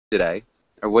today,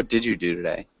 or what did you do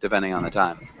today, depending on the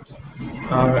time?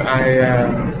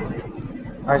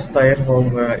 I stay at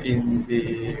home in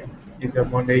the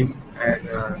morning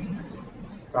and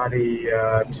study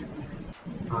uh,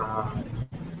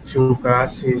 two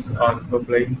classes on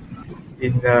public.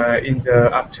 In the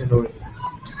afternoon,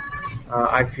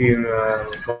 I feel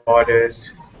bored,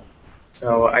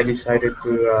 so I decided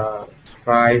to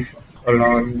drive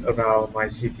alone around my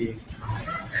city.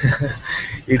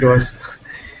 it was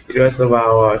it was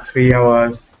about 3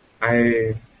 hours.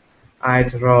 I I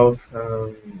drove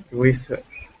with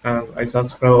I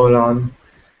just drove alone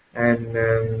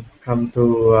and come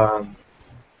to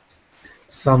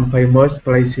some famous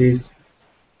places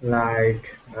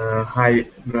like a high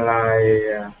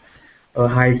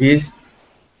beach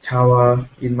tower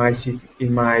in my city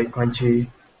in my country,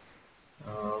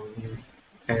 um,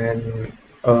 and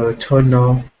a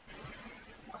tunnel.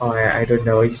 I don't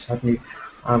know exactly.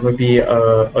 Maybe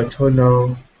a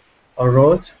tunnel, a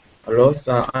road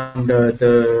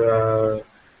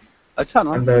A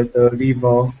tunnel. under the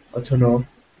river, a tunnel.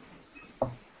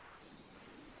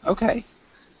 Okay,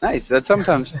 nice. That's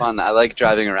sometimes fun. I like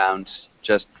driving around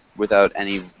just without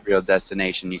any real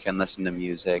destination. You can listen to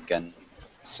music, and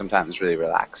it's sometimes really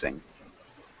relaxing.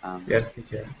 Um, Yes,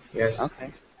 teacher. Yes.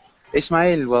 okay.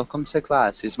 Ismail, welcome to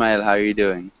class. Ismail, how are you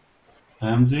doing?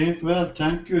 I'm doing well,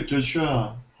 thank you,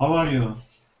 Joshua. How are you?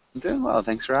 I'm doing well.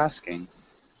 Thanks for asking.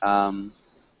 Um,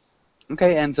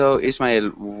 okay, and so Ismail,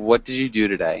 what did you do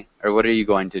today, or what are you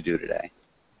going to do today?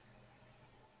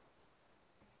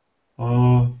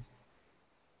 Uh,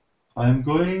 I'm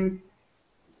going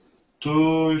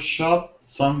to shop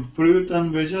some fruit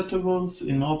and vegetables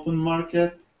in open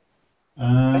market, Okay.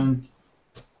 and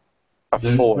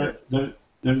there is Four. a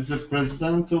there is a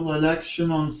presidential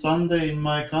election on Sunday in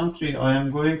my country. I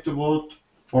am going to vote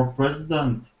for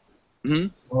president Hmm.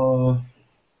 uh,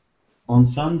 on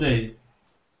Sunday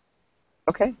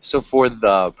Okay, so for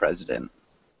the president.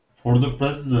 for the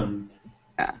president.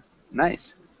 Yeah,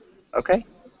 nice. Okay.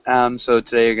 So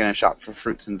today you're gonna shop for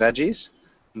fruits and veggies,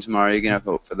 and tomorrow you're gonna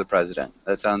vote for the president.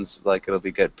 That sounds like it'll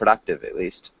be good, productive at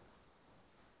least.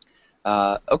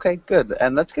 Okay, good.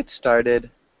 And let's get started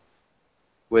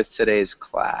with today's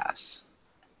class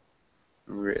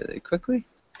really quickly.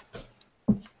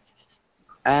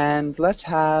 And let's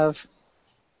have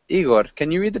Igor.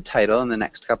 Can you read the title in the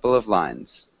next couple of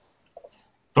lines?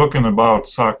 Talking about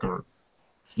soccer.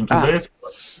 In Ah, today's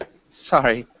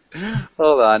sorry.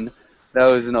 Hold on. That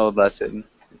was an old lesson.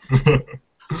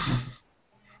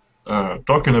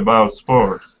 talking about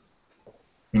sports.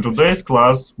 In today's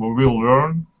class, we will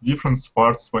learn different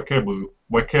sports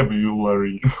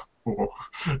vocabulary,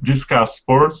 discuss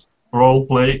sports, role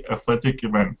play, athletic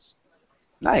events.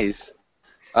 Nice.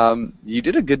 You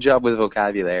did a good job with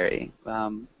vocabulary.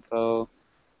 Vocabulary.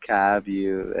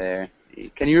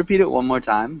 Can you repeat it one more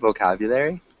time?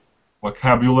 Vocabulary?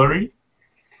 Vocabulary?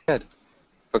 Good.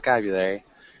 Vocabulary.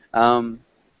 Um,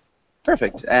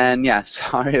 Perfect. And yeah,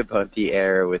 sorry about the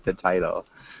error with the title.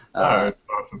 It's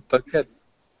awesome. But good.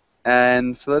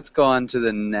 And so let's go on to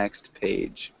the next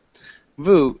page.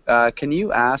 Vu, can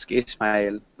you ask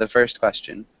Ismail the first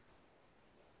question?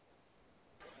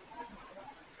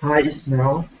 Hi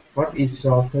Ismail, what is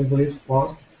your favorite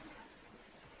sport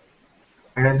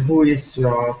and who is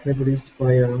your favorite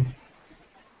player?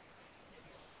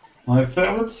 My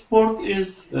favorite sport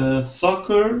is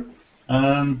soccer,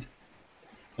 and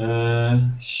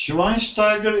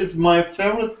Schweinsteiger is my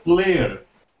favorite player.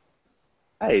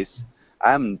 Nice.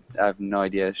 I have no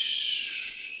idea.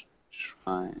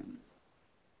 Schweinsteiger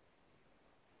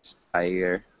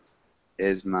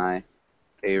is my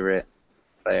favorite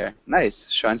player.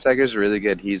 Nice. Schweinsteiger's really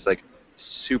good. He's like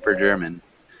super German.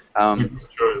 Good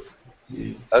choice.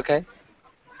 Yes. Okay.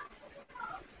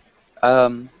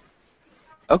 Um,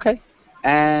 okay.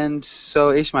 And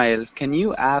so Ishmael, can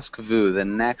you ask Vu the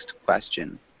next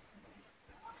question?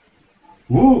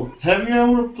 Woo, have you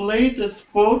ever played a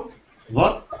sport?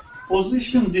 What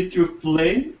position did you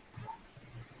play?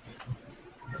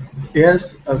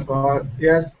 Yes,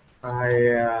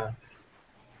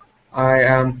 I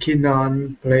am keen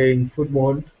on playing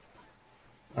football.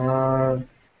 Uh,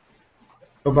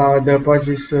 about the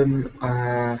position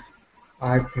I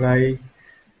play,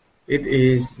 it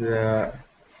is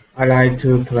I like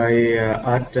to play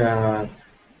I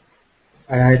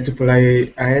like to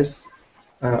play as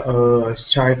a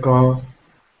striker.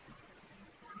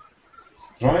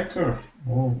 Striker.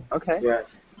 Oh, Okay.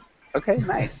 Yes. Okay,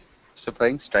 nice. So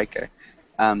playing striker.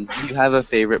 Do you have a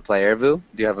favorite player, Vu?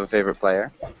 Do you have a favorite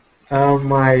player?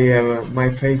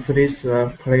 My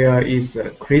favorite player is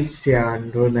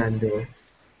Cristiano Ronaldo.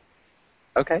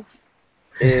 Okay.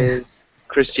 is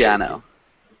Cristiano.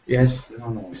 Yes,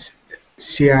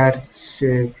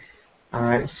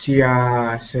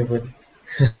 CR7.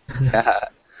 Yeah,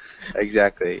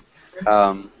 exactly.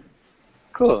 Um,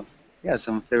 cool. Yeah,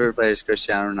 some favorite players,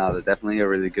 Cristiano Ronaldo, definitely a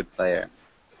really good player.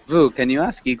 Vu, can you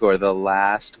ask Igor the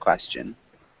last question?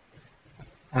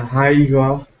 Hi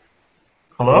Igor.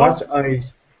 Hello? What age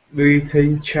do you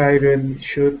think children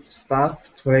should start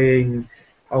playing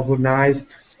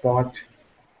organized sport?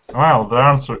 Well, the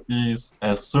answer is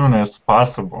as soon as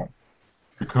possible,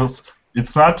 because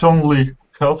it's not only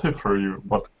healthy for you,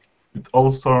 but it's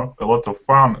also a lot of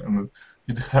fun, and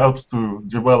it helps to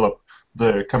develop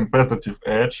the competitive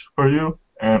edge for you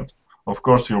and, of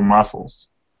course, your muscles.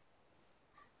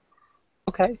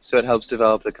 Okay, so it helps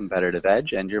develop the competitive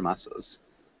edge and your muscles.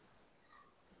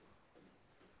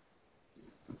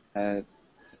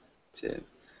 Competitive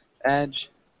edge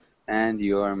and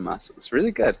your muscles.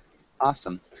 Really good.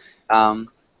 Awesome. Um,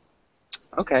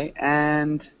 okay,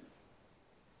 and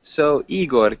so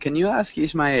Igor, can you ask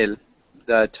Ismail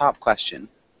the top question?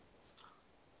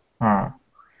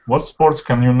 What sports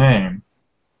can you name?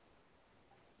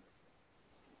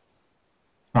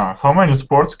 How many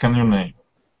sports can you name?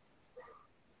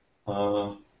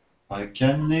 I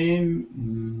can name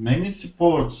many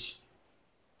sports.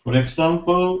 For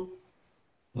example,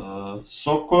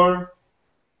 soccer,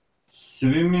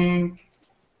 swimming,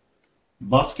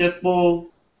 basketball,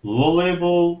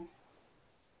 volleyball,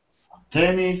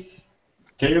 tennis,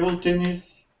 table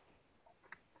tennis,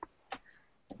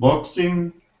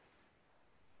 boxing,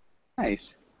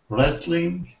 Nice.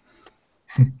 wrestling,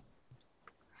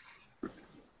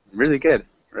 Really good.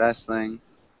 Wrestling.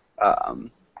 Yeah,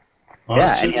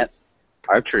 archery. and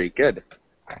archery. Good.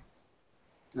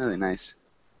 Really nice.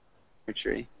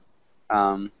 Archery.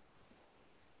 Um,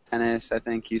 tennis, I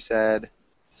think you said.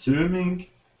 Swimming.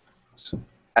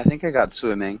 I think I got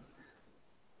swimming.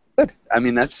 Good. I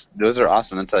mean, those are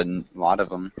awesome. That's a lot of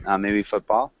them. Maybe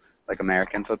football, like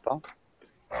American football.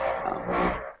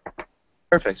 Um,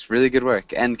 perfect. Really good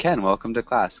work. And Ken, welcome to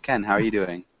class. Ken, how are you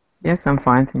doing? Yes, I'm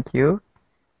fine, thank you.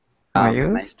 How are you?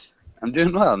 Nice. I'm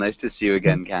doing well. Nice to see you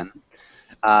again, Ken.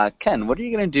 Ken, what are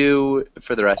you gonna do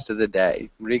for the rest of the day?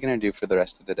 What are you gonna do for the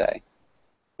rest of the day?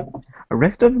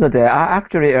 Rest of the day,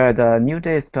 actually, the new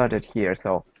day started here,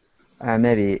 so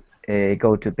maybe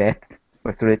go to bed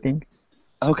or sleeping.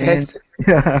 Okay. And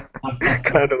yeah,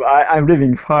 kind of. I'm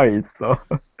living in Paris, so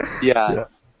Yeah. yeah.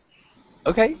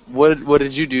 Okay. What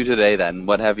did you do today then?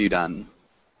 What have you done?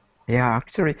 Yeah,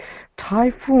 actually,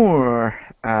 typhoon.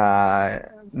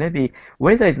 Maybe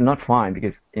weather is not fine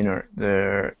because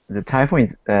the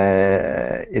typhoon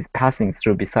is passing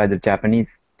through beside the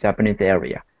Japanese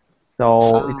area.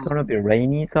 So it's Oh, gonna be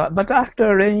rainy. So, but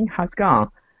after rain has gone,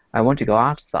 I want to go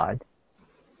outside.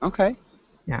 okay.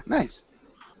 Yeah. Nice.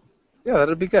 Yeah,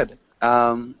 that'll be good.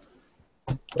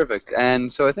 Perfect.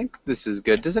 And so I think this is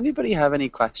good. Does anybody have any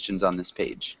questions on this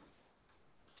page?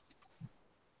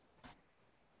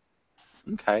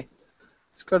 Okay.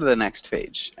 Let's go to the next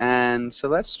page. And so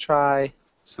let's try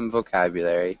some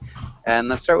vocabulary. And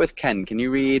let's start with Ken. Can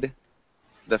you read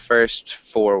the first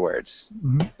 4 words?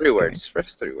 Mhm. 3 Okay. words.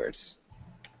 First 3 words.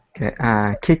 Okay.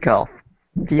 Kickoff,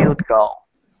 field goal,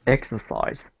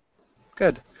 exercise.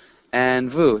 Good.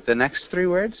 And Vu, the next 3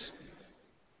 words?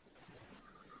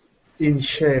 In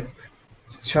shape,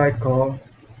 striker,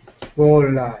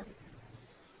 goal line,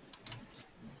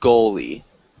 Goalie.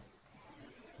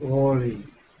 goalie,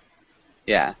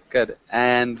 Yeah, good.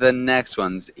 And the next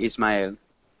one's Ismail.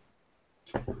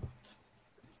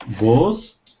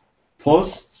 Ghost,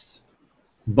 post,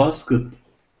 basket.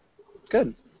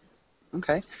 Good.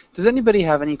 Okay. Does anybody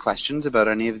have any questions about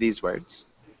any of these words?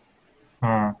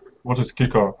 What is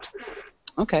kickoff?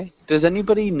 Okay. Does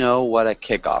anybody know what a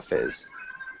kickoff is?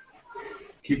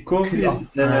 Kickoff is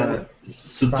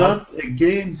start, start a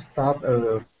game. start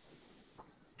a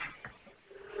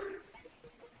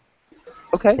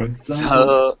Okay. For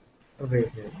example, So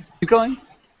okay. keep going.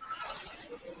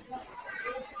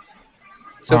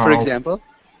 So for Uh, example,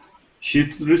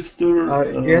 shoot restore.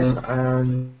 Yes,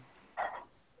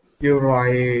 you're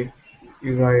right,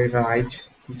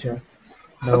 teacher.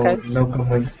 okay. No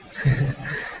comment.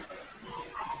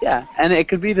 Yeah, and it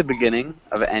could be the beginning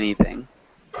of anything.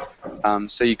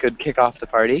 So you could kick off the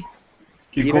party.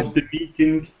 Kick even? off the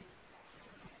meeting.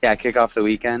 Yeah, kick off the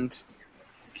weekend.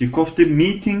 Kick off the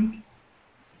meeting.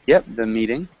 Yep, the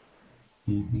meeting.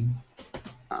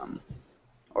 Mm-hmm.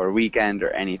 Or weekend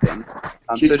or anything.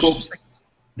 So Kick just off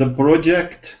the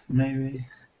project, maybe.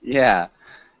 yeah,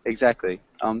 exactly.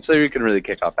 So you can really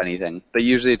kick off anything, but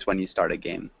usually it's when you start a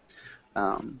game.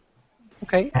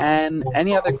 Okay, and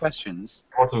any other questions?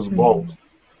 what is ball?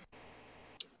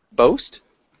 Boast?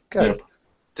 Good. Yep.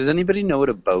 Does anybody know what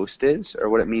a boast is or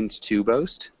what it means to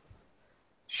boast?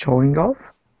 Showing off?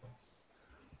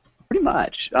 Pretty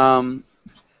much.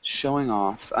 Showing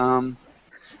off.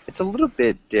 It's a little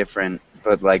bit different,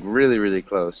 but like really, really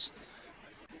close.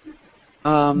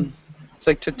 It's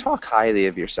like to talk highly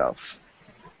of yourself.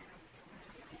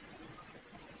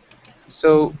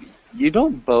 So you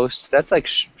don't boast. That's like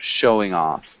showing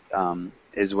off.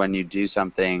 Is when you do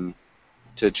something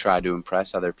to try to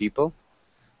impress other people.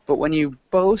 But when you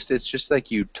boast, it's just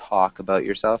like you talk about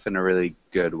yourself in a really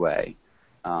good way.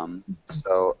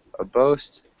 So a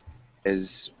boast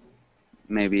is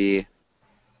maybe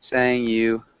saying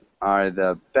you are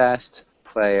the best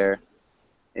player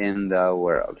in the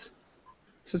world.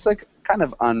 So it's like kind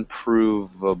of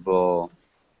unprovable,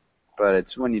 but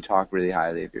it's when you talk really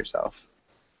highly of yourself.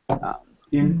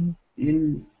 In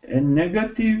a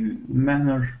negative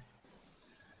manner,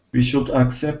 we should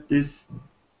accept this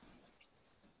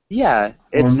Yeah,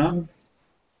 or not.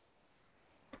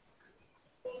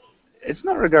 it's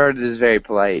not regarded as very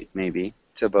polite, maybe,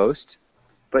 to boast.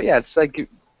 But yeah, it's like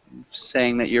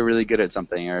saying that you're really good at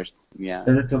something, or yeah,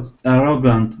 A little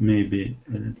arrogant, maybe.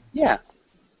 yeah,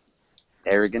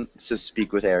 arrogant. So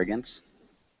speak with arrogance.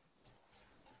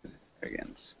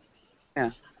 Arrogance,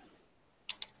 yeah,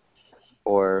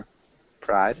 or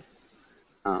pride.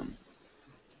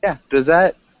 Yeah. Does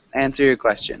that answer your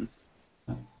question?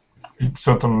 It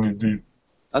certainly did.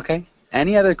 Okay.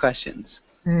 Any other questions?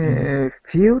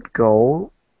 Field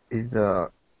goal is a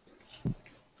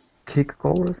kick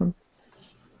goal or something?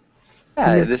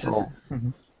 Yeah, Field this is goal.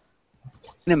 Mhm.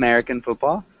 in American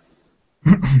football.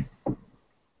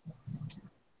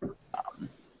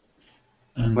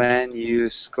 When you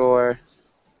score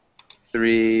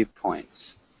 3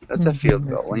 points, that's a field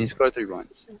goal. When you score 3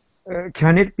 points.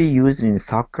 Can it be used in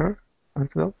soccer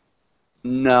as well?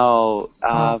 No,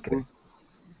 Okay.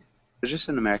 it's just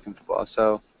in American football.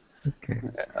 So Okay.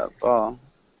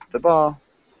 the ball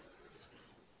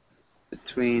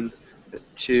between the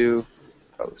 2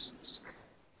 posts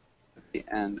at the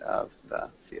end of the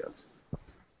field.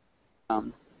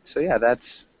 So yeah,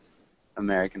 that's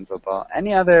American football.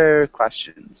 Any other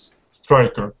questions?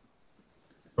 Striker.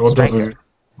 Striker.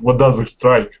 What does a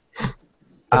strike? The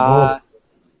ball.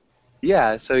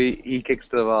 Yeah, so he kicks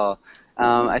the ball.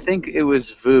 I think it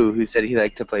was Vu who said he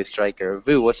liked to play striker.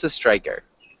 Vu, what's a striker?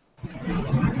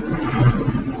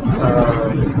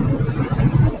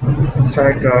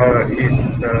 Striker is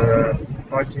the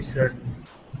position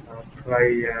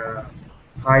play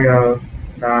higher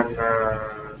than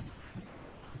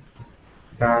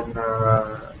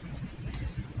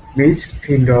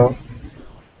midfielder.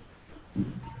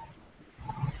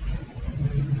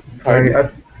 Play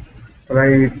Pardon?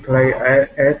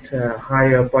 at a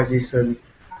higher position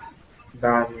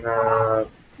than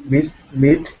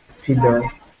midfielder.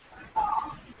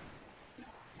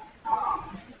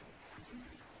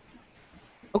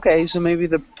 Okay, so maybe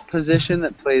the position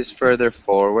that plays further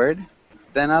forward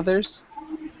than others?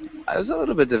 It was a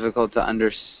little bit difficult to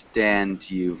understand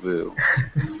you, Vu.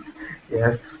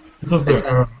 Yes. Is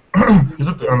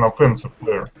it an offensive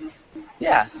player?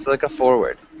 Yeah, so like a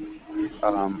forward,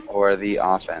 or the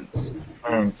offense.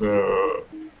 And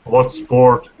what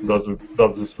sport does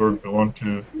this word belong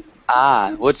to?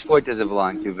 What sport does it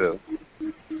belong to, Vu?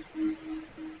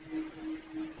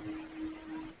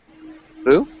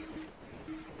 Vu?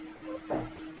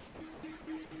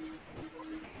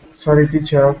 Sorry,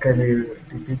 teacher. Can you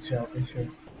repeat your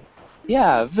question?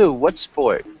 Yeah, Vu, what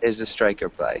sport is a striker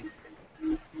play?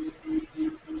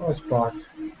 Oh, sport.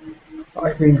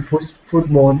 I think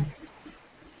football.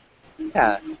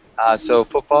 Yeah, so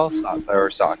football, soccer, or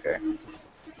soccer,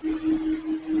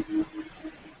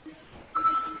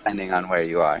 depending on where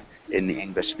you are in the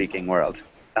English-speaking world.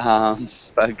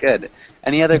 But good.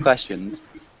 Any other questions?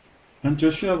 And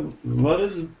Joshua, what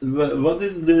is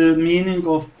the meaning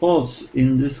of pause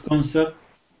in this concept?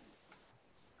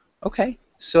 Okay,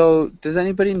 so does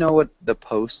anybody know what the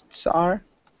posts are?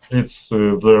 It's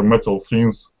the metal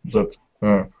things that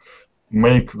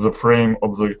make the frame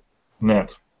of the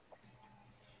net.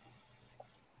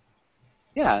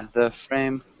 Yeah, the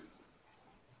frame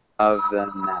of the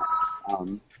net.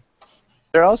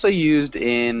 They're also used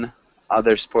in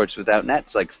other sports without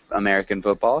nets, like American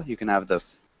football. You can have the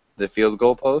field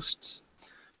goal posts.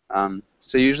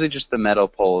 So usually just the metal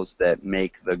poles that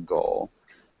make the goal.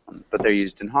 But they're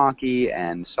used in hockey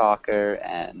and soccer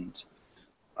and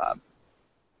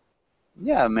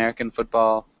yeah, American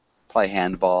football, probably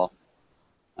handball.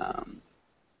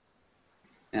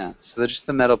 Yeah, so they're just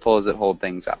the metal poles that hold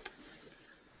things up.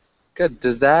 Good.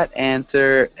 Does that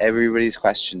answer everybody's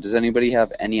question? Does anybody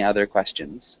have any other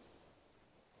questions?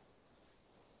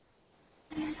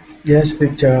 Yes,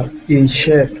 teacher. In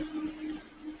shape.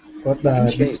 What In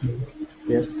does shape. this mean?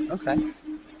 Yes. Okay.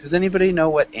 Does anybody know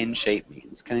what in shape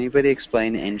means? Can anybody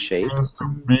explain in shape? Means to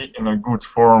be in a good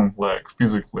form, like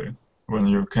physically, when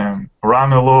you can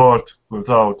run a lot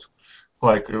without,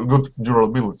 like, a good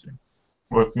durability.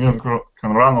 But you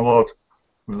can run a lot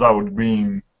without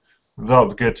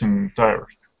getting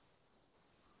tired.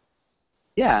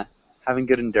 Yeah, having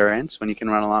good endurance when you can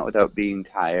run a lot without being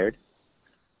tired.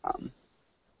 Um,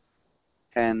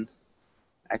 can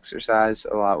exercise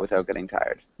a lot without getting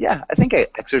tired. Yeah, I think I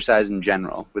exercise in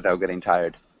general without getting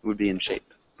tired would be in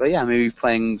shape. But yeah, maybe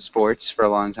playing sports for a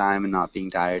long time and not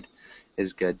being tired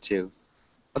is good too.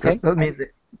 Okay. That means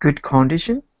good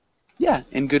condition? Yeah,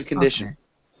 in good condition.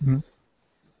 Okay. Mhm.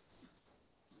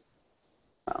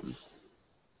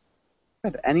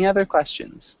 Good. Any other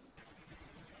questions?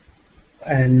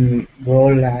 And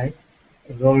goalie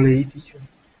teacher.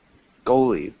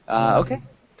 Goalie. Okay.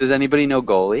 Does anybody know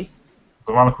goalie?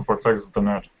 The one who protects the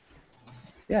net.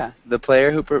 Yeah, the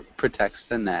player who protects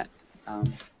the net.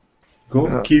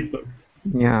 Goalkeeper.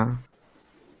 Yeah.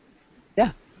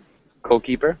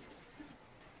 Goalkeeper.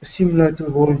 Similar to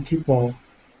goalkeeper.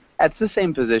 That's the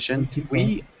same position. Goalkeeper.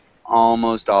 We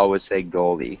almost always say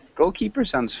goalie. Goalkeeper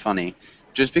sounds funny,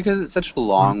 just because it's such a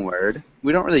long word.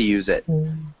 We don't really use it.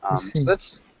 I So see.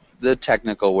 that's the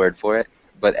technical word for it.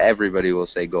 But everybody will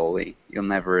say goalie. You'll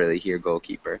never really hear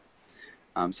goalkeeper.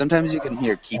 Sometimes you can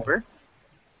hear keeper.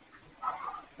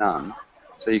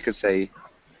 So you could say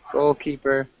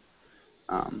goalkeeper.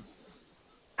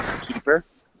 Keeper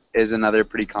is another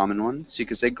pretty common one. So you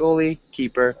could say goalie,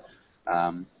 keeper,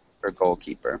 or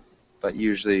goalkeeper. But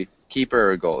usually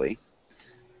keeper or goalie.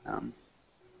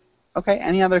 Okay,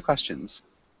 any other questions?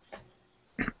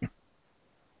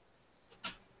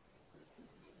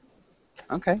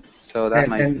 Okay, so that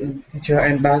might be. And teacher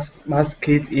and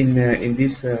basket in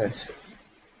this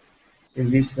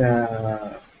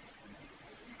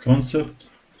Concept.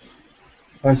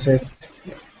 concept.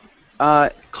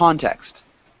 Context.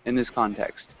 In this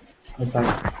context.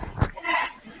 Basket.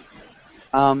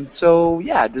 So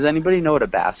yeah, does anybody know what a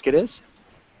basket is?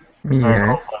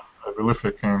 Yeah. I believe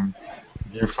I can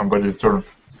give somebody a turn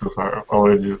because I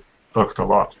already talked a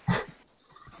lot.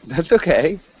 That's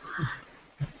okay.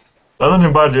 Does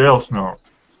anybody else know?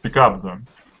 Speak up then.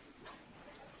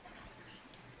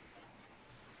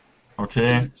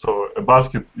 Okay, so a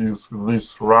basket is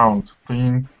this round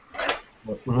thing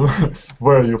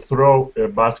where you throw a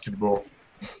basketball.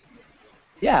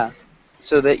 Yeah,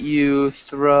 so that you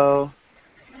throw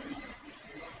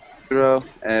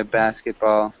a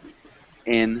basketball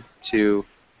in to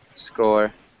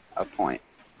score a point.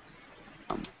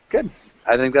 Good.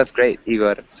 I think that's great,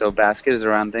 Igor. So basket is a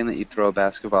round thing that you throw a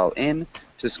basketball in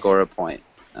to score a point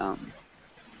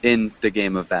in the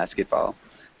game of basketball.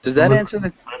 Does that answer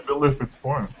the... I believe it's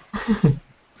points.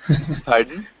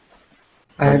 Pardon?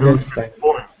 I I believe it's understand.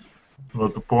 points,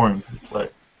 not a point.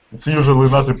 Like, it's usually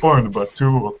not a point, but 2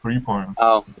 or 3 points.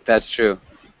 Oh, that's true.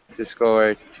 To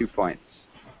score 2 points.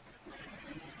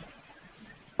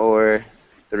 Or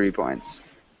 3 points.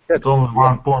 It's only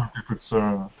 1 point if it's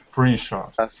a free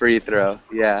shot. A free throw,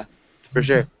 yeah, for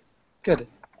sure. Good.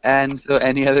 And so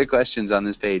any other questions on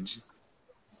this page?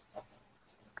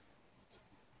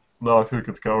 No, I think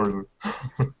it covers it.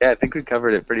 Yeah, I think we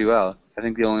covered it pretty well. I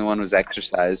think the only one was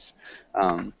exercise.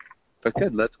 But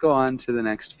good, let's go on to the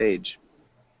next page.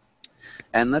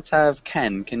 And let's have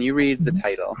Ken. Can you read the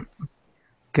title?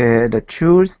 Okay,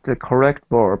 choose the correct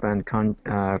verb and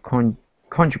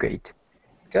conjugate.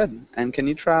 Good. And can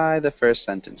you try the first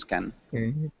sentence, Ken?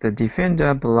 Okay. The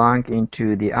defender belongs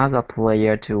into the other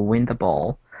player to win the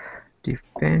ball.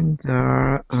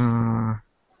 Defender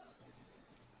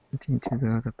into the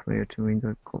other player to win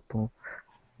the ball.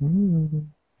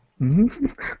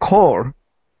 Call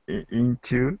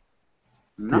into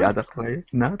the other player.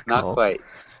 Not call. quite.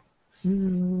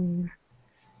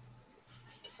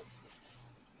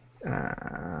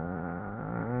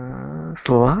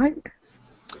 Slide?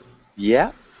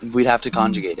 Yeah, we'd have to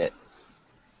conjugate it.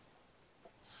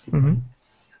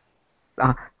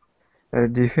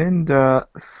 Defender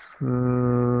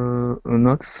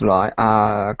not slide.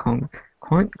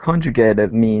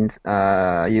 Conjugated means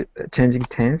you changing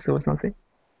tense or something.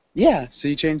 Yeah, so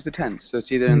you change the tense. So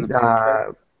it's either in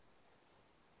the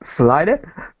slide it.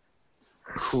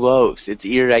 Close. It's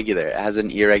irregular. It has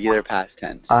an irregular past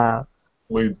tense.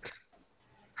 Wait.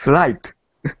 Slide.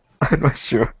 I'm not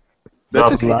sure.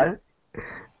 That's okay. Slide?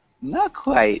 Not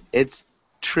quite. It's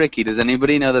tricky. Does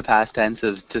anybody know the past tense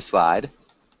of to slide?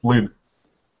 Slid.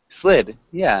 Slid.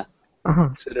 Yeah.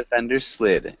 Uh-huh. So defender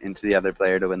slid into the other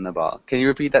player to win the ball. Can you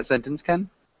repeat that sentence, Ken?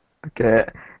 Okay.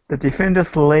 The defender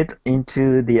slid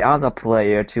into the other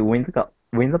player to win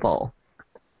the ball.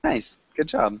 Nice. Good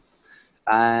job.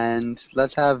 And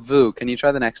let's have Vu. Can you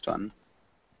try the next one?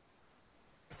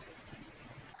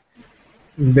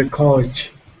 The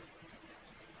coach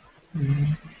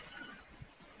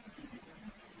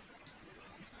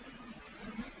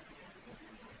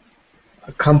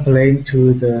complained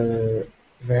to the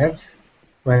ref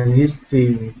when his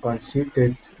team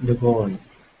conceded the goal.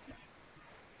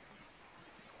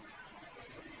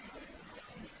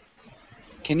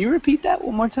 Can you repeat that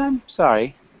one more time?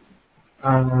 Sorry.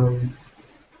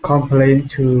 Complained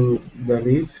to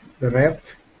the ref.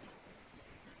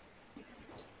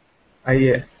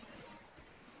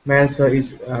 My answer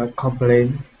is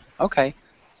complaint. Okay.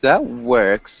 So that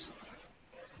works.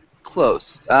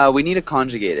 Close. We need to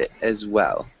conjugate it as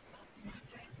well.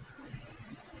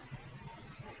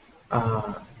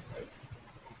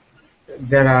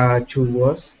 There are two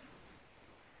words.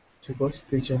 Two words,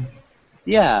 teacher.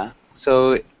 Yeah.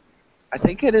 So I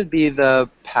think it'd be the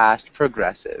past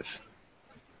progressive.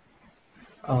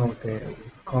 Okay.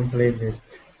 Complained.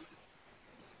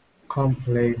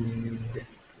 Complained.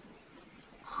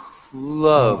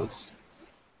 Close.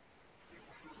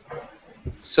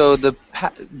 So do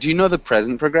you know the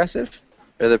present progressive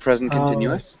or the present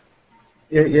continuous?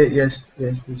 Yes,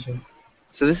 teacher.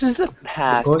 So this is the The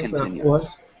past coach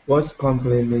continuous. was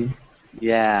complaining.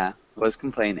 Yeah, was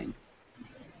complaining.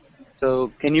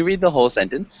 So can you read the whole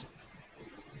sentence?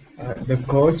 The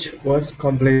coach was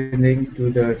complaining to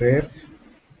the ref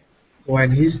when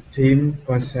his team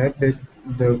conceded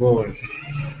the goal.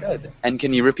 Good. And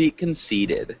can you repeat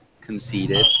conceded?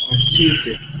 Conceded.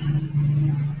 Conceded.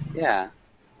 Yeah.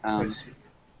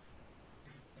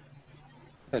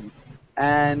 Good.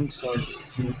 And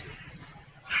Conceded.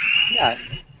 yeah.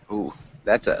 Ooh,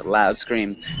 that's a loud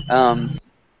scream.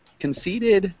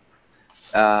 Conceded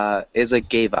is like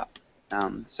gave up.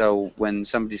 So when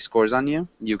somebody scores on you,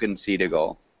 you concede a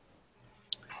goal.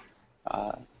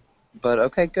 But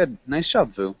okay, good. Nice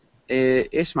job, Vu.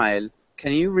 Ismail,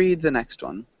 can you read the next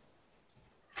one?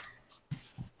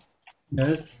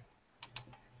 Yes.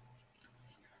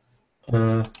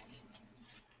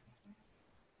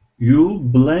 You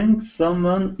blank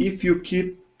someone if you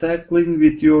keep tackling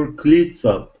with your cleats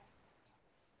up.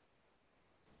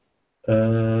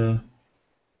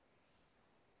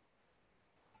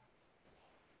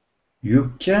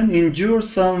 You can injure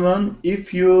someone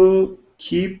if you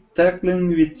keep tackling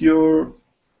with your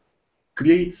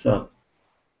cleats up.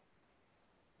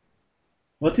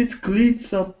 What is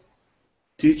cleats up,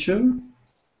 teacher?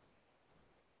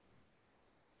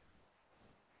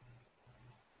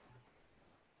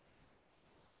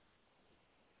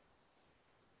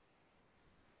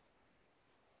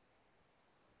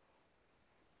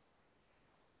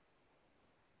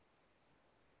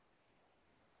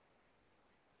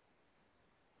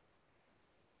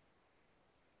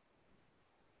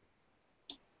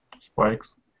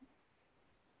 Spikes.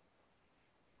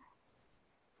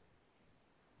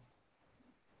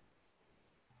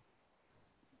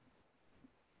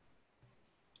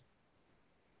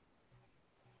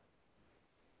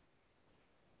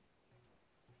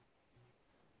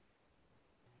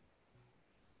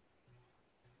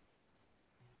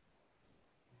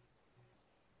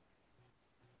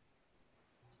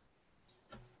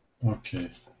 Okay.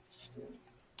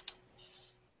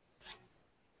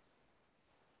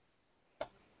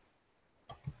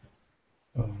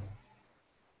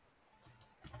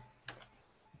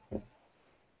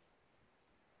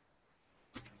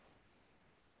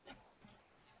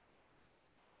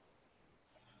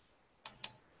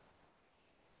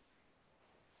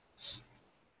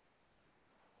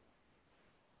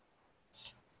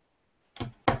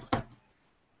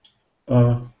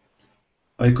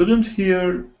 I couldn't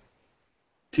hear,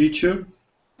 teacher.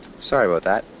 Sorry about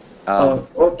that.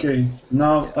 Okay,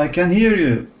 now I can hear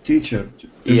you, teacher.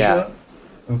 Yeah.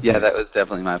 Okay. Yeah, that was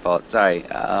definitely my fault. Sorry.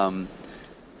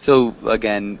 So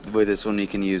again, with this one, we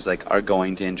can use like are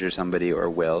going to injure somebody or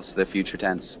will, so the future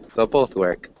tense. They'll both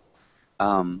work.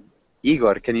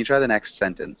 Igor, can you try the next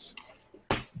sentence?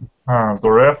 The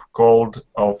ref called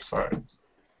offsides.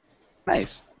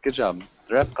 Nice. Good job.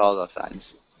 The ref called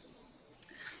offsides.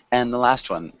 And the last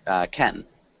one, Ken.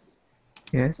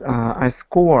 Yes, I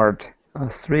scored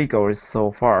 3 goals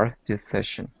so far this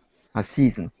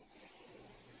season.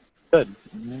 Good.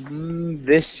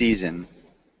 This season.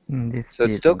 This So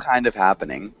it's still season. kind of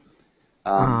happening.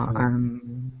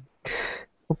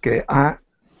 Okay.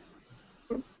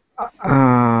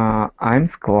 I'm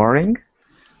scoring.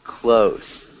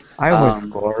 Close. I was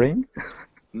scoring.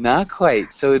 Not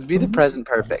quite. So it'd be the present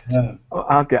perfect.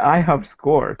 Okay, I have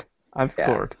scored. I've Yeah.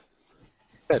 scored.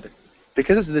 Good.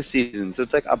 Because it's this season, so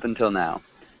it's like up until now.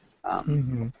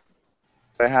 Mm-hmm.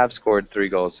 So I have scored 3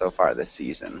 goals so far this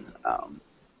season.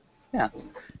 Yeah,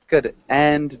 good.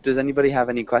 And does anybody have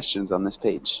any questions on this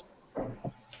page?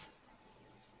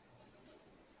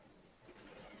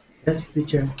 Yes,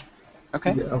 teacher.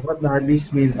 Okay. What does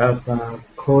this mean about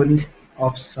cone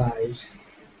of size?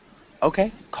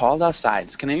 Okay. Called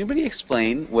offsides. Can anybody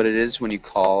explain what it is when you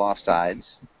call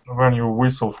offsides? When you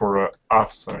whistle for a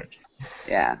offside.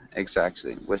 Yeah,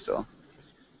 exactly. Whistle.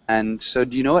 And so,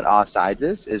 do you know what offsides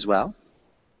is as well?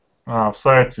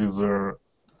 Offside is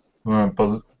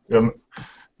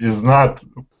is not,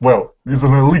 well, is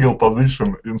an illegal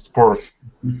position in sports.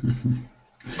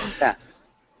 Yeah.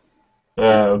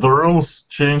 The rules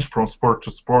change from sport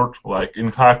to sport. Like in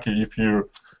hockey, if you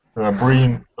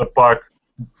bring a puck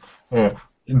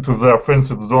into the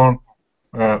offensive zone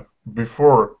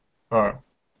before,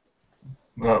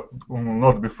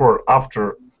 not before,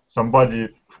 after somebody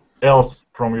else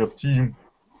from your team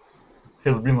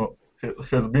has been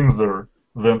there,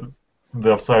 then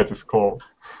the offside is called.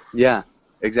 Yeah,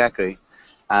 exactly.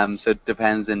 So it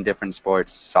depends in different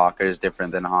sports. Soccer is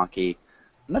different than hockey.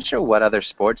 I'm not sure what other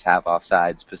sports have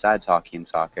offsides besides hockey and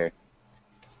soccer.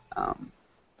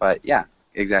 But yeah,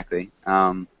 exactly.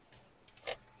 How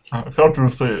to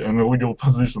say an illegal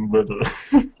position better?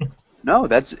 No,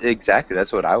 that's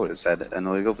what I would have said. An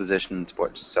illegal position in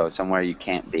sports, so somewhere you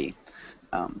can't be.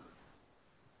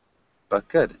 But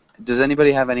good. Does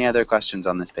anybody have any other questions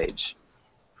on this page?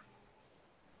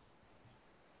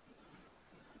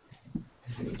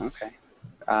 Okay.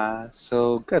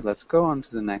 So good. Let's go on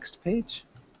to the next page.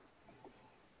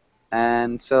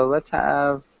 And so let's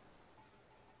have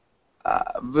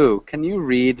Vu. Can you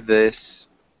read this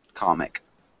comic?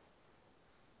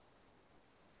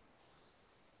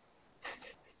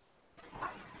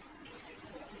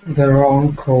 The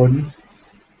wrong cone.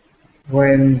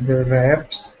 When the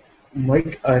refs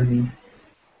make an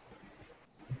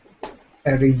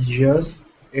egregious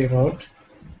error,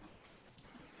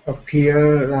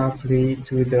 appear loudly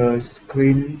to the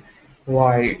screen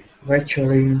while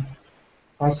whistling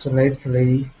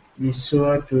passionately. Be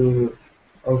sure to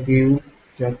argue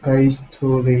your case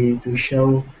thoroughly to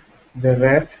show the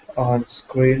ref on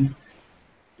screen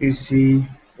you see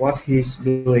what he's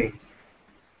doing,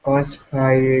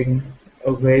 conspiring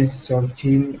against your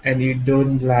team and you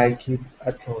don't like it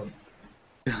at all.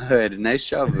 Good. Nice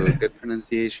job, Vu. Good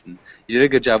pronunciation. You did a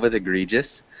good job with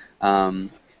egregious. Can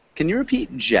you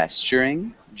repeat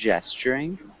gesturing?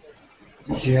 Gesturing?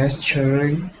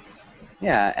 Gesturing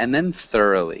Yeah, and then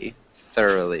thoroughly.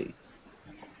 Thoroughly.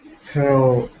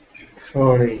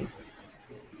 thoroughly,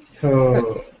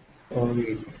 Good.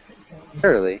 thoroughly.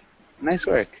 Thoroughly. Nice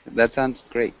work. That sounds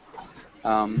great.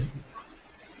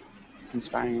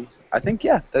 Inspiring. I think,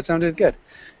 yeah, that sounded good.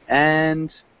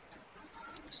 And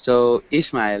so,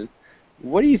 Ismail,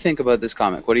 what do you think about this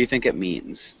comic? What do you think it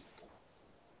means?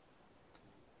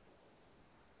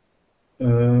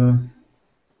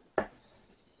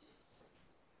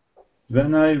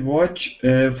 When I watch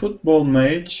a football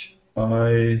match,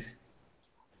 I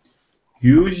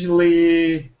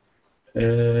usually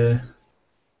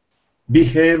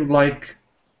behave like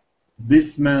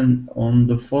this man on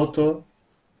the photo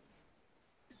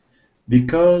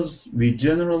because we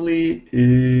generally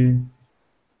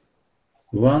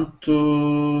want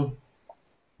to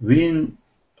win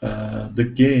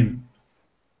the game.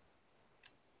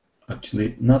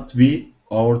 Actually, not we,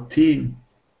 our team.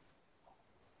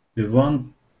 We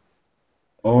want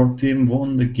our team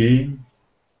won the game,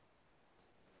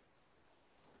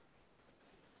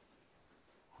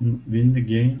 win the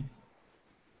game.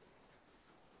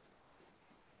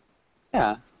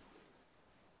 Yeah.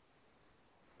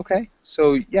 Okay.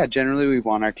 So, yeah, generally we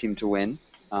want our team to win.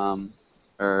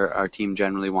 Or our team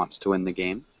generally wants to win the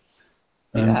game.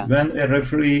 And Yeah. when a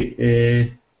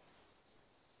referee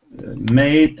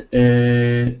made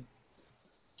a,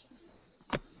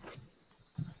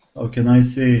 how can I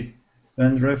say,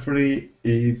 when referee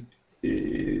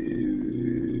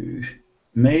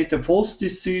made a false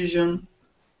decision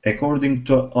according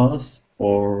to us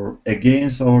or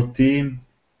against our team,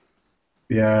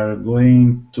 we are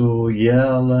going to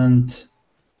yell and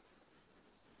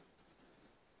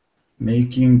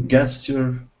making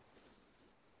gesture,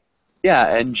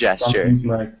 Yeah, and gesture. something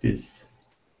like this.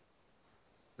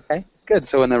 Okay, good.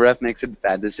 So when the ref makes a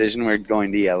bad decision, we're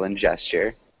going to yell and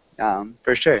gesture.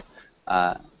 For sure.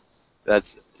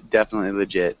 That's definitely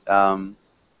legit.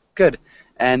 Good.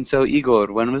 And so,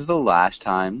 Igor, when was the last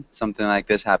time something like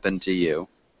this happened to you?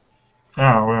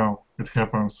 Yeah, well, it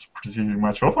happens pretty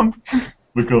much often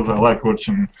because I like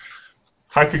watching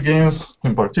hockey games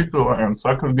in particular and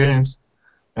soccer games.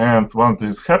 And when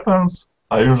this happens,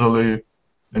 I usually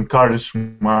encourage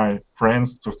my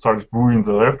friends to start booing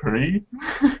the referee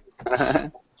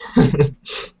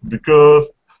because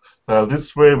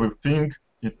this way we think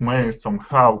it may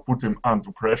somehow put him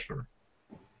under pressure.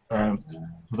 And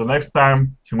the next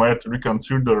time he might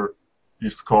reconsider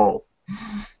his call.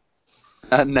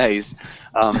 Nice.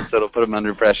 So it'll put him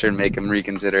under pressure and make him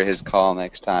reconsider his call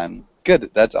next time.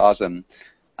 Good. That's awesome.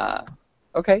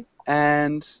 Okay.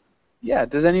 And yeah,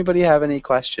 does anybody have any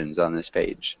questions on this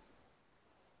page?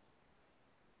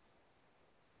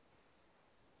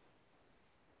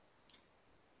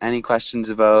 Any questions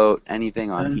about anything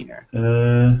on here?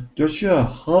 Joshua,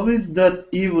 how is that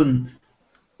even?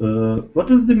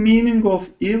 What is the meaning of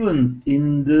even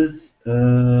in this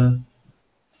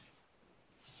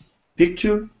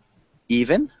picture?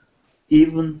 Even?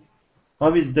 Even?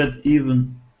 How is that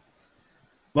even?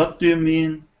 What do you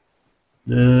mean?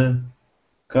 The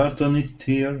cartoonist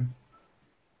here.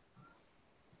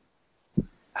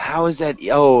 How is that?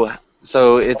 Oh,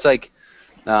 so it's like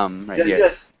right Yeah, here.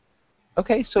 yes.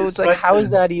 Okay, so It's it's like, right how is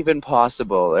there. that even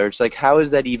possible? Or it's like, how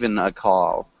is that even a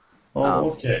call?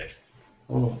 Oh, okay.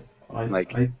 Oh,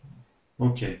 Like,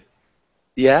 okay.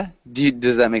 yeah?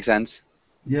 Does that make sense?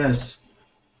 Yes.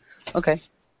 Okay,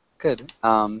 good.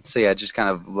 So yeah, just kind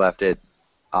of left it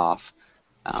off.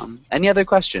 Any other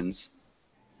questions?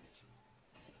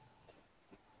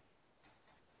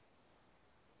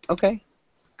 Okay,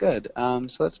 good.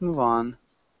 So let's move on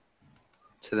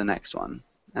to the next one.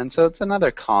 And so it's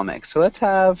another comic. So let's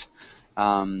have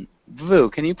Vu,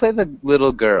 can you play the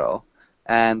little girl?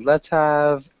 And let's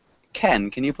have Ken,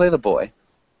 can you play the boy?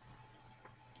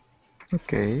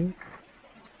 Okay.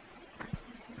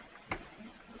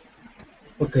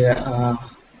 Okay,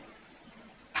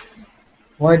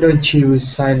 why don't you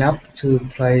sign up to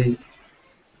play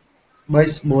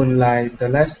baseball like the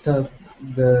rest of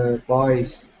the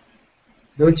boys?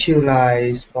 Don't you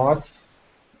like sports?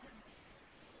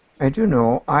 I do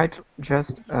know. I'd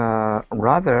just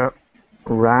rather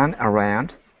run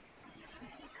around.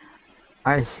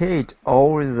 I hate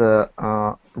all the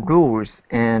rules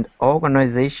and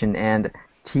organization and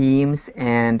teams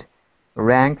and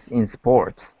ranks in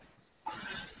sports.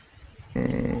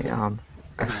 Eh, um,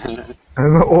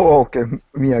 oh, okay,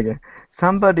 me again.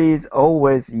 Somebody's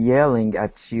always yelling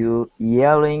at you,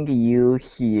 yelling you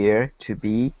here to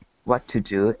be, what to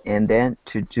do, and then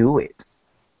to do it.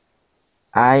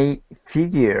 I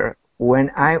figure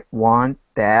when I want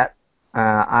that,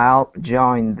 I'll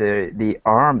join the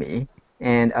army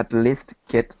and at least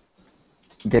get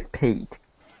paid.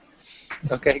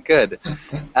 Okay, good.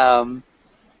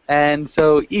 And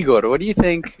so Igor, what do you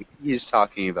think he's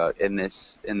talking about in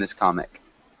this comic?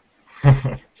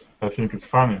 I think it's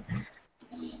funny.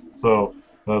 So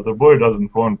the boy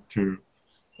doesn't want to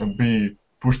be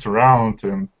pushed around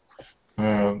and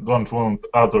don't want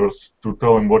others to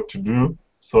tell him what to do.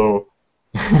 So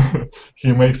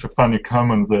he makes a funny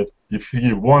comment that if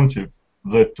he wanted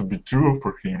that to be true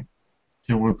for him,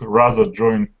 he would rather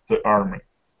join the army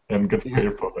and get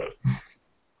paid for that.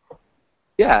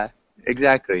 Yeah,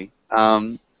 exactly.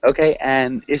 Okay,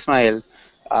 and Ismail,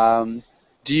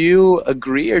 do you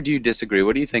agree or do you disagree?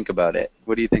 What do you think about it?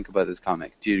 What do you think about this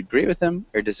comic? Do you agree with him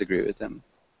or disagree with him?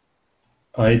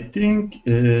 I think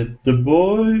the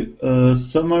boy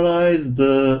summarized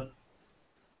the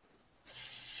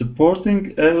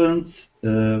sporting events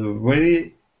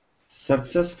very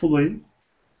successfully.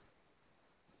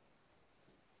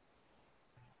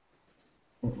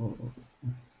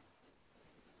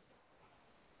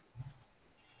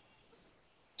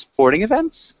 Sporting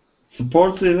events?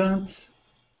 Sports events.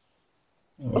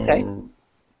 Okay.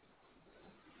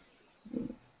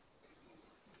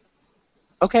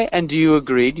 Okay, and do you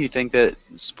agree? Do you think that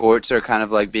sports are kind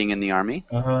of like being in the army?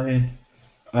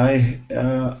 I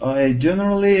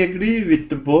generally agree with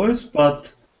the boys,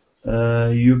 but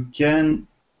you can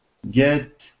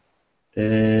get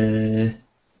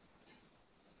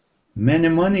many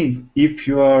money if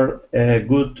you are a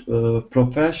good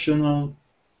professional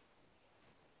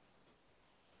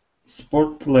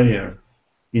sport player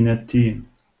in a team.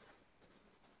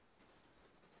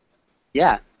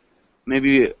 Yeah,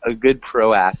 maybe a good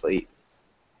pro athlete.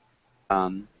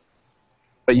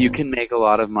 But you can make a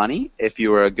lot of money if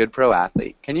you are a good pro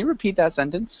athlete. Can you repeat that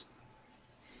sentence?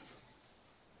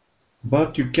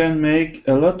 But you can make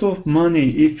a lot of money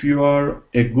if you are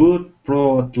a good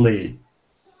pro athlete.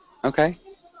 Okay,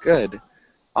 good.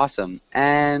 Awesome.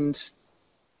 And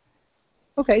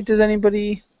okay, does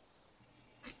anybody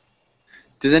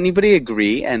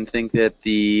agree and think that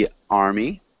the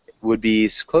army would be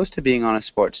close to being on a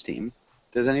sports team?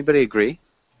 Does anybody agree?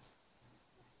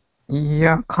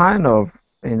 Yeah, kind of.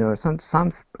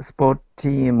 Some sport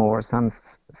team or some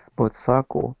sport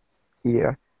circle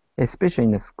here, especially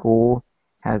in the school,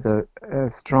 has a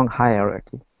strong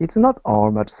hierarchy. It's not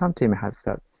all, but some team has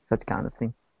that kind of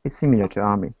thing. It's similar to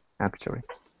army, actually.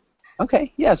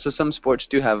 Okay, yeah. So some sports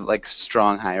do have like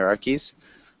strong hierarchies,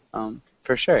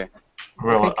 for sure.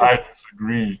 Well, Okay, I good.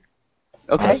 disagree.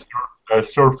 Okay. I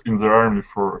served in the army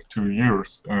for 2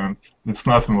 years, and it's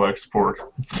nothing like sport.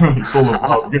 It's all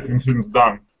about getting things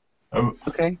done. And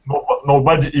Okay.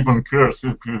 nobody even cares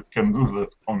if you can do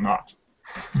that or not.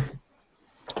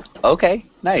 Okay.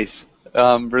 Nice.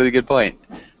 Really good point.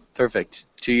 Perfect.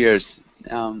 2 years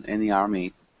in the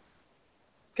army.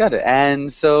 Got it.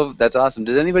 And so that's awesome.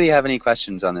 Does anybody have any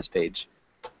questions on this page?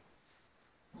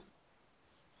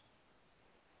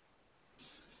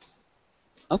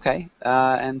 Okay.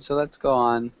 And so let's go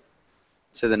on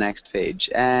to the next page.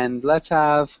 And let's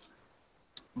have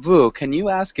Vu, can you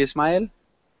ask Ismail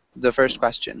the first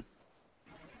question?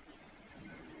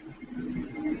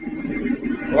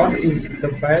 What is the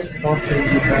best sporting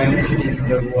event in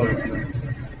the world?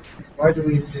 Why do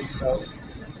you think so?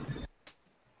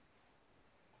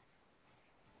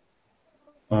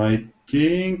 I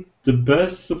think the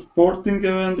best sporting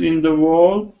event in the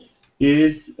world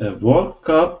is a World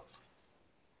Cup.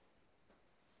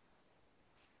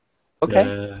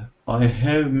 Okay. I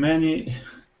have many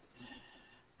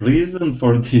reasons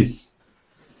for this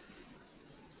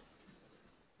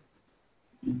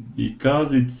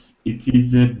because it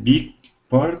is a big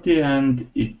party and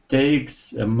it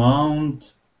takes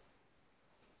amount.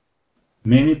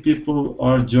 Many people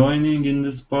are joining in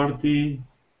this party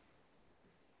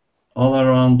all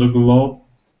around the globe.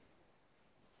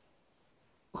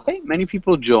 Okay. Many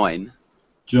people join.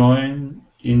 Join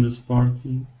in this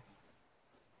party.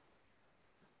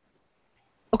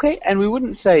 Okay. And we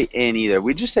wouldn't say in either.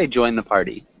 We'd just say join the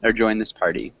party or join this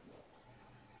party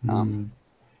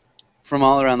from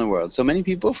all around the world. So many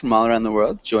people from all around the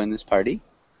world join this party.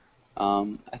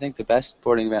 I think the best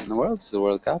sporting event in the world is the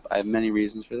World Cup. I have many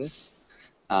reasons for this.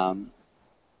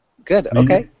 Good.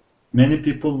 Okay. Many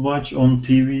people watch on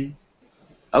TV.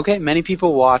 Okay. Many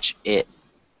people watch it.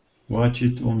 Watch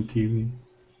it on TV.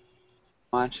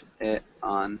 Watch it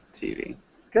on TV.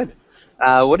 Good.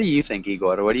 What do you think,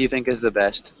 Igor? What do you think is the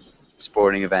best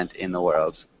sporting event in the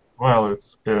world? Well,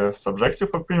 it's a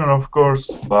subjective opinion, of course,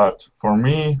 but for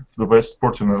me, the best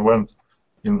sporting event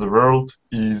in the world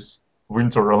is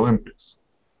Winter Olympics.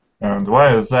 And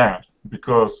why is that?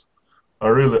 Because I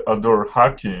really adore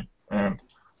hockey, and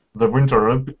the Winter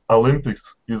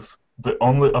Olympics is the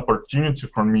only opportunity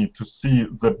for me to see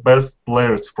the best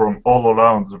players from all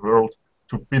around the world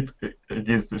to pit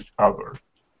against each other.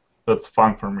 That's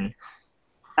fun for me.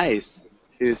 Nice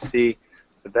to see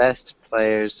the best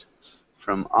players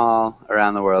from all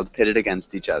around the world pitted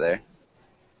against each other.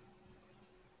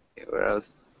 World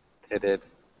pitted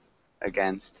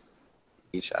against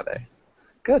each other.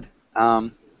 Good.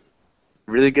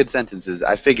 Really good sentences.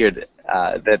 I figured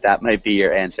that might be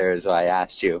your answer, so I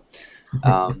asked you.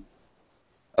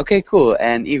 Okay, cool.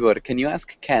 And Igor, can you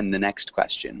ask Ken the next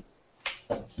question?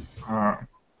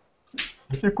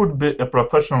 If you could be a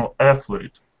professional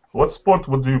athlete, what sport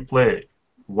would you play?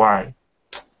 Why?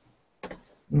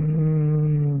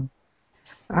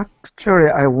 Actually,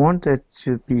 I wanted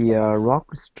to be a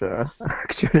rock star.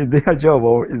 Actually, their job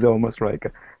is almost like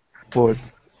a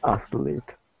sports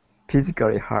athlete,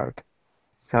 physically hard,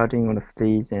 shouting on the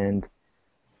stage and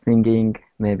singing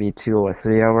maybe 2 or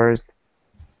 3 hours.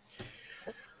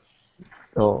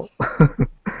 So,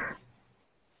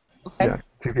 Okay. yeah,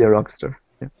 to be a rock star.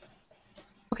 Yeah.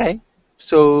 Okay.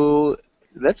 So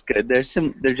that's good.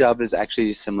 Their job is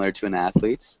actually similar to an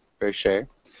athlete's, for sure.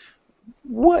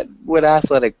 What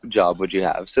athletic job would you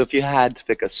have? So if you had to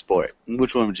pick a sport,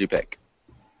 which one would you pick?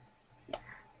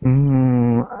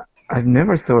 I've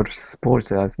never thought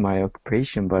sports as my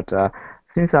occupation, but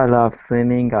since I love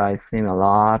swimming, I swim a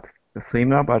lot. A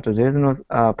swimmer, but there's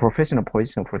no professional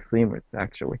position for swimmers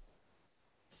actually.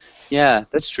 Yeah,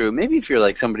 that's true. Maybe if you're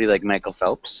like somebody like Michael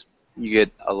Phelps, you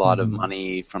get a lot of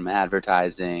money from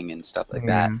advertising and stuff like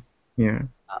that. Yeah.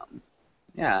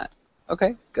 Yeah.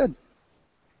 Okay, good.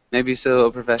 Maybe so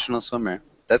a professional swimmer.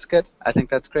 That's good. I think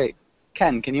that's great.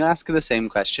 Ken, can you ask the same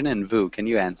question? And Vu, can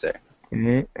you answer?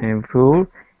 Okay. And Fu,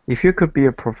 if you could be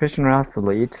a professional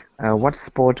athlete, what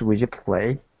sport would you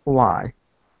play? Why?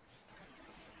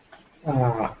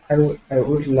 I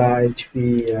would like to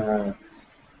be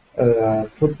a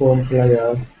football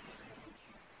player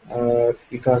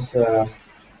because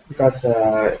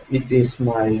it is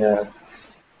my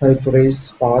favorite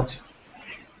sport.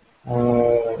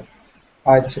 Uh,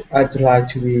 I'd like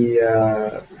to be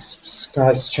a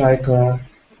striker.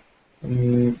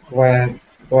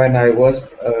 When I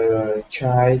was a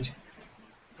child,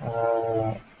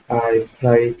 uh, I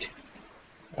played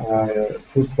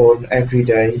football every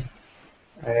day,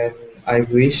 and I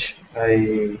wish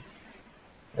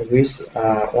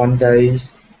one day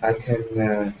I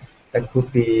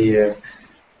could be a,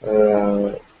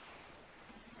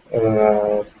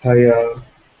 a player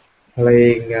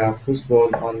playing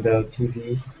football on the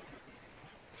TV.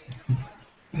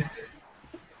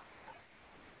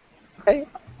 Okay.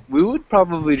 We would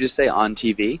probably just say on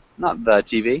TV, not the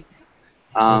TV.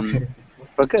 Okay.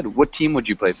 But good. What team would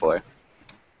you play for?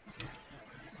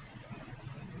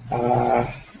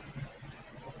 Uh,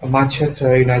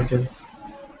 Manchester United.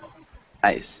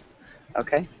 Nice.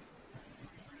 Okay.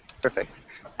 Perfect.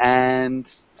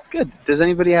 And good. Does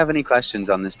anybody have any questions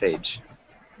on this page?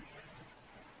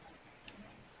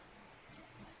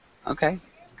 Okay.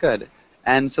 Good.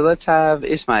 And so let's have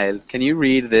Ismail. Can you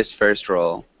read this first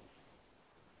role?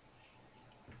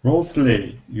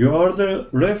 Roleplay. You are the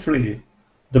referee.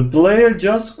 The player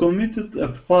just committed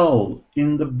a foul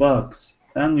in the box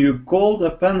and you called a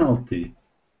penalty.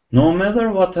 No matter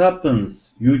what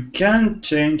happens, you can't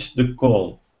change the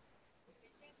call.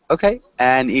 Okay.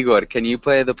 And Igor, can you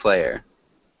play the player?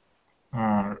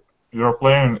 You're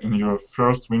playing in your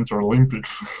first Winter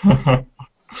Olympics.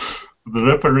 The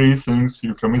referee thinks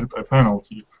you committed a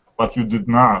penalty, but you did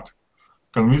not.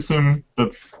 Convince him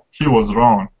that he was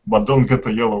wrong, but don't get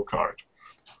a yellow card.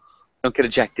 Don't get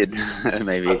ejected, I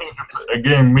maybe. think it's a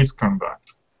game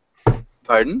misconduct.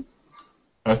 Pardon?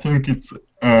 I think it's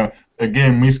a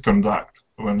game misconduct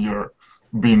when you're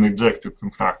being ejected in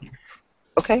hockey.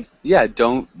 Okay. Yeah,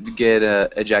 don't get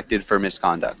ejected for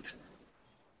misconduct.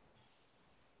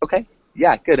 Okay.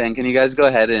 Yeah, good. And can you guys go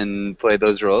ahead and play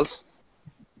those roles?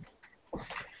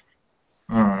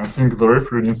 I think the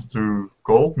referee needs to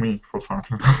call me for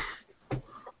something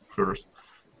first.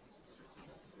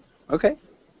 Okay.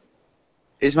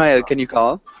 Ismail, can you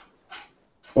call?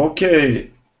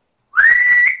 Okay,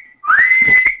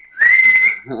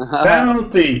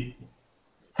 penalty.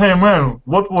 Hey man,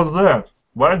 what was that?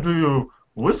 Why are you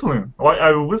whistling?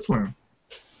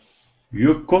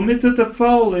 You committed a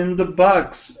foul in the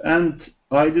box and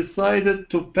I decided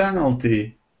to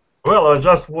penalty. Well, I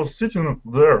just was sitting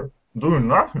there doing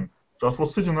nothing. Just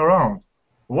was sitting around.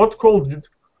 What call did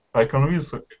I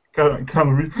convince?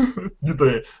 Did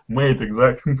I make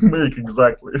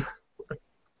exactly?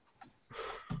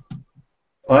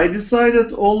 I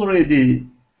decided already.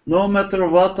 No matter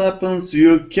what happens,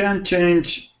 you can't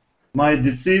change my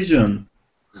decision.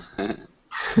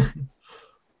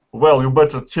 Well, you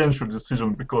better change your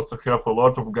decision because I have a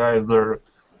lot of guys there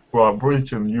who are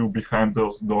breaching you behind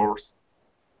those doors.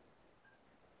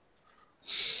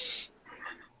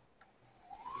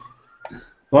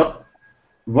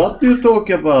 What do you talk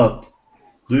about?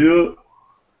 Do you...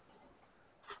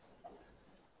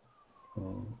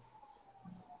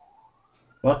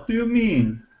 What do you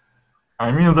mean?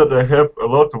 I mean that I have a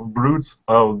lot of brutes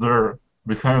out there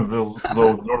behind those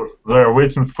doors. They are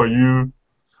waiting for you.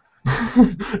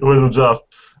 Will just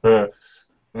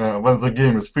when the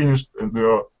game is finished and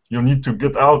you need to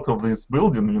get out of this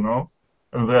building, you know,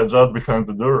 and they are just behind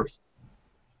the doors.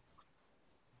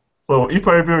 So if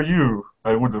I were you,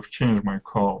 I would have changed my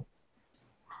call.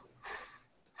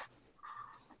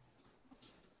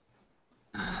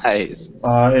 Nice.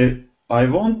 I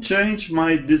won't change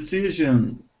my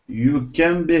decision. You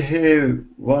can behave.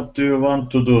 What do you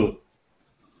want to do?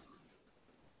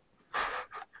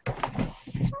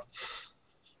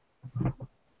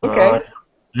 Okay.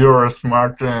 You're a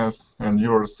smart ass, and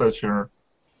you're such a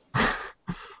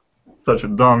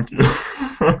donkey.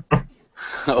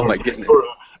 Oh my goodness.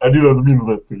 I didn't mean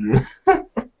that to you.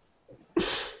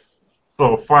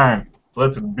 So fine,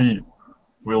 let it be.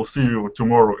 We'll see you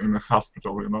tomorrow in the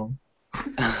hospital, you know.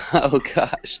 Oh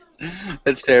gosh,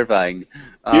 that's terrifying.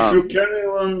 If you carry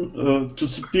on to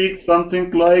speak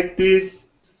something like this,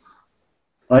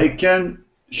 I can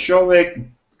show a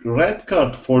red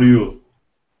card for you.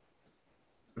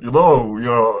 You know,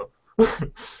 you're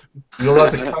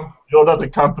not a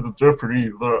competent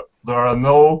referee. There are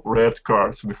no red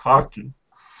cards in hockey.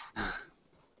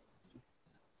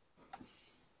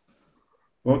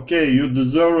 Okay, you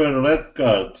deserve a red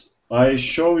card. I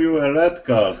show you a red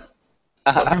card.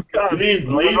 Please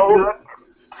leave.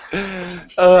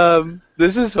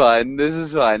 This is fun. This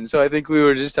is fun. So I think we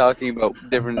were just talking about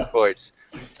different sports.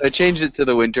 So I changed it to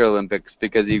the Winter Olympics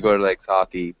because Igor likes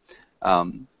hockey.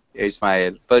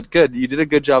 Ismail. But good, you did a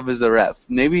good job as the ref.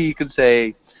 Maybe you could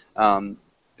say,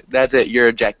 that's it, you're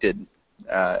ejected,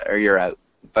 or you're out.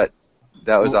 But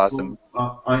That was awesome.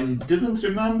 I didn't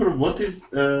remember what is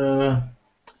the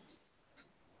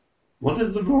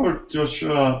word,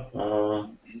 Joshua.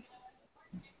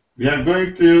 We are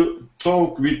going to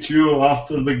talk with you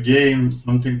after the game,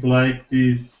 something like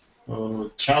this.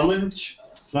 Challenge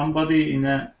somebody in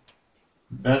a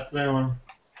bad way, or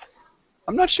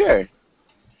I'm not sure.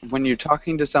 When you're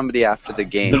talking to somebody after the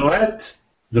game.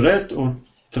 threat or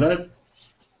threat.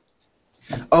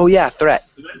 Oh yeah,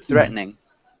 threatening.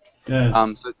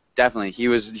 Yes. So definitely, he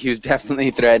was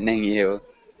definitely threatening you.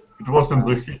 It was in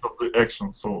the heat of the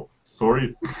action, so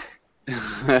sorry.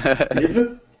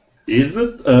 Is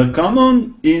it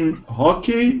common in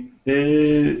hockey?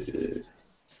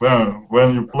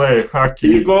 When you play hockey,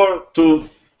 Igor to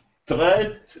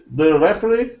threat the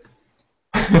referee?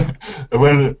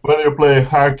 when you play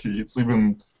hockey, it's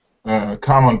even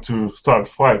common to start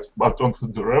fights, but not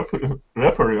the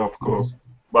referee, of course.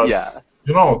 But Yeah.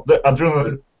 you know, the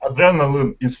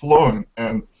adrenaline is flowing,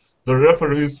 and the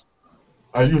referees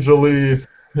are usually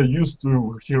used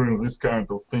to hearing this kind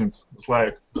of things. It's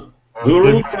like The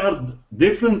rules are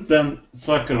different than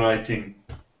soccer, I think.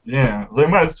 yeah, they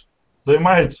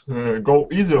might go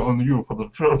easy on you for the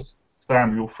first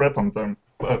time you threaten them,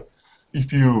 but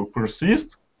if you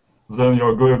persist, then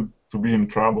you're going to be in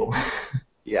trouble.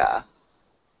 Yeah.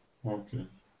 Okay.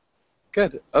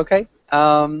 Good. Okay.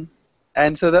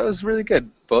 And so that was really good,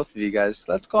 both of you guys.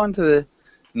 Let's go on to the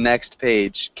next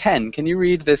page. Ken, can you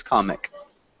read this comic?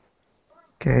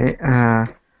 Okay.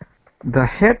 The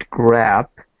head grab.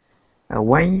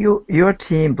 When your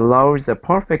team blows a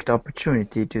perfect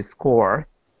opportunity to score,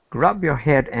 grab your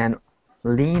head and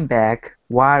lean back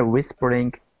while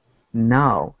whispering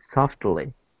 "no"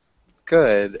 softly.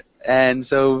 Good. And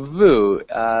so, Vu,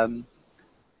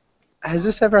 has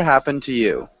this ever happened to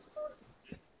you?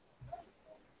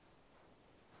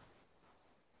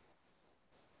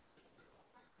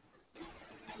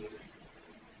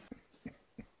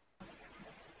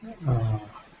 Uh,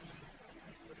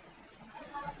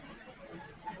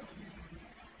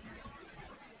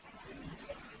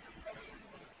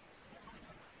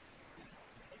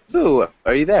 Vu,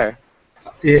 are you there?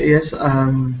 yes,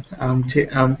 I'm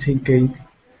thinking.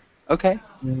 Okay.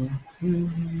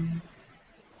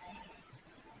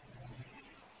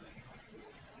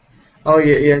 Oh,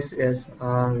 yes.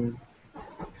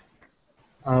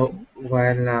 Uh,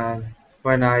 when uh,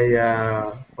 when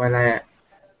I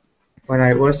when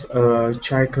I was a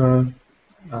striker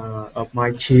of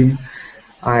my team,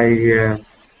 I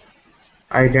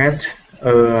get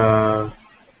a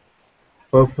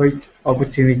perfect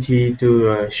opportunity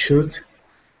to shoot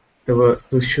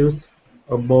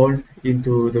a ball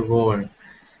into the goal.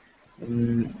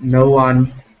 No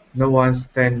one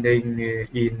standing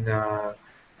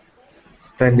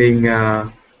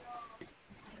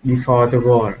before the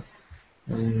goal.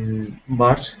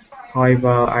 But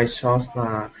however, I shot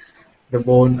the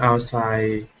ball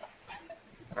outside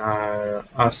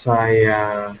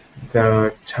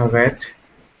the target.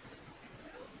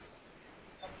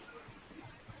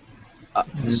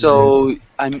 So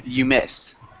you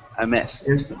missed. I missed.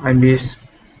 Yes, I missed.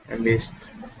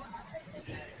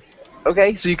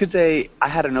 Okay, so you could say I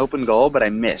had an open goal, but I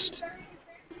missed.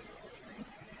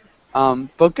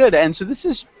 But good. And so this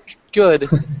is good.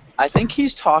 I think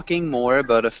he's talking more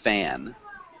about a fan.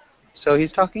 So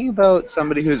he's talking about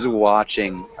somebody who's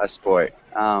watching a sport.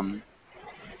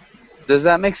 Does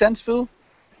that make sense, Fu?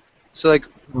 So like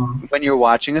when you're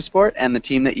watching a sport and the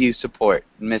team that you support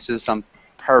misses some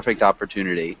perfect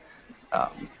opportunity,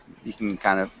 you can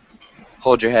kind of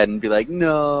hold your head and be like,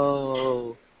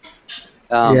 no.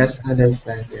 Yes, I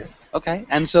understand. Yeah. Okay.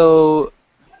 And so,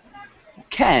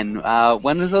 Ken,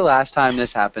 when was the last time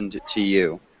this happened to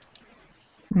you?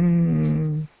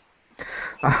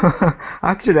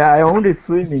 Actually, I only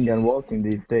swimming and walking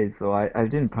these days, so I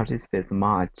didn't participate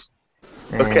much.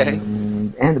 Okay.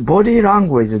 And body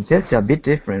language is just a bit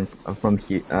different from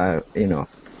here,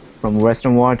 from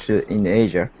Western world to in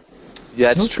Asia.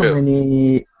 That's Not true. so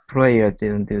many players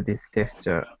didn't do this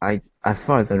gesture. As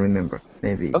far as I remember,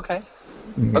 maybe. Okay.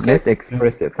 Less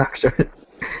expressive, actually.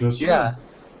 Yeah.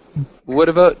 What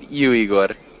about you, Igor?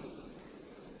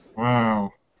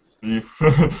 Well, if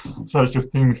such a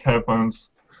thing happens,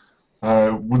 I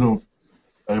wouldn't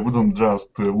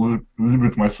just leave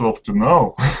it myself to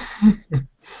know.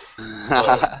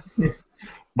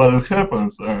 But it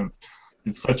happens, and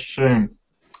it's such a shame,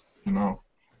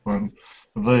 when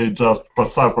they just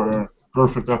pass up a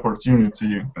perfect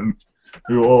opportunity, and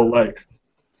you all like,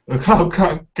 how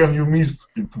can you miss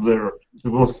it there? It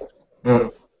was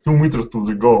 2 meters to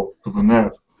the goal, to the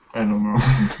net. I don't know.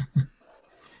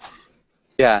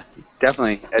 Yeah,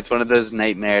 definitely. It's one of those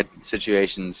nightmare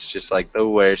situations, just like the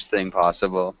worst thing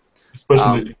possible.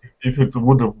 Especially if it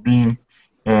would have been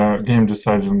a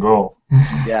game-deciding goal.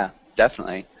 Yeah,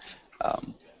 definitely.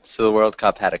 So the World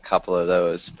Cup had a couple of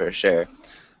those for sure.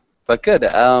 But good.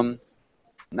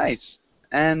 Nice.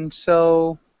 And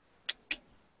so,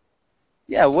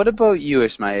 yeah, what about you,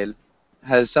 Ismail?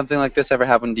 Has something like this ever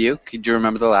happened to you? Could you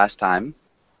remember the last time?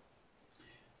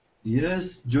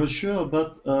 Yes, Joshua,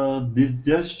 but this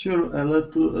gesture a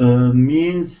little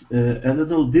means a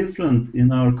little different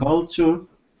in our culture.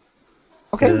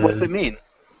 Okay, what does it mean?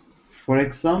 For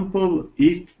example,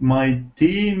 if my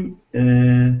team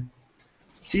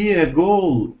see a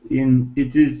goal in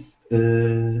it is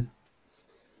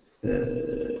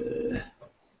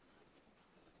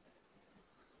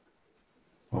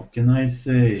how can I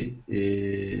say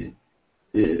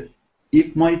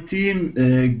if my team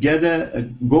get a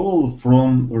goal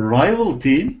from a rival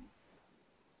team,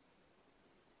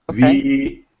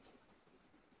 Okay.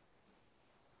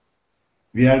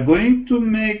 we are going to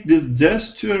make this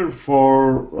gesture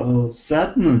for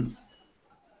sadness.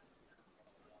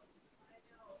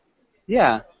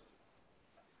 Yeah,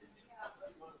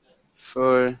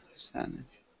 for sadness.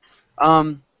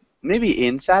 Maybe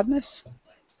in sadness?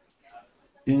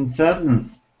 In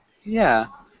sadness. Yeah.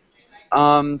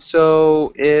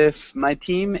 So if my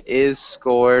team is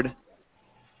scored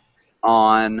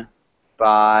on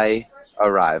by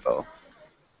a rival,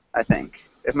 I think.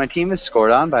 If my team is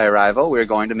scored on by a rival, we're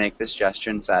going to make this gesture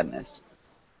in sadness.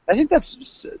 I think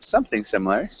that's something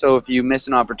similar. So if you miss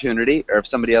an opportunity, or if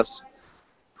somebody else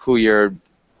who you're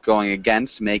going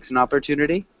against makes an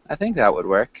opportunity, I think that would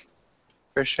work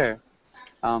for sure.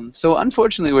 So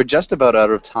unfortunately, we're just about out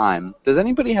of time. Does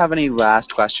anybody have any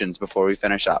last questions before we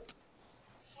finish up?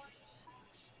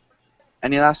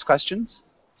 Any last questions?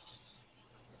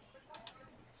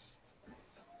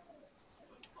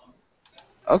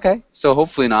 Okay, so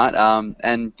hopefully not.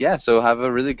 And yeah, so have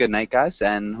a really good night, guys,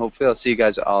 and hopefully I'll see you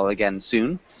guys all again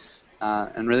soon.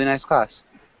 And really nice class.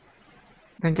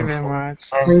 Thank you very much.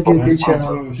 Thank you, Thank teacher.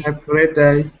 you, Josh. Have a great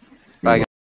day.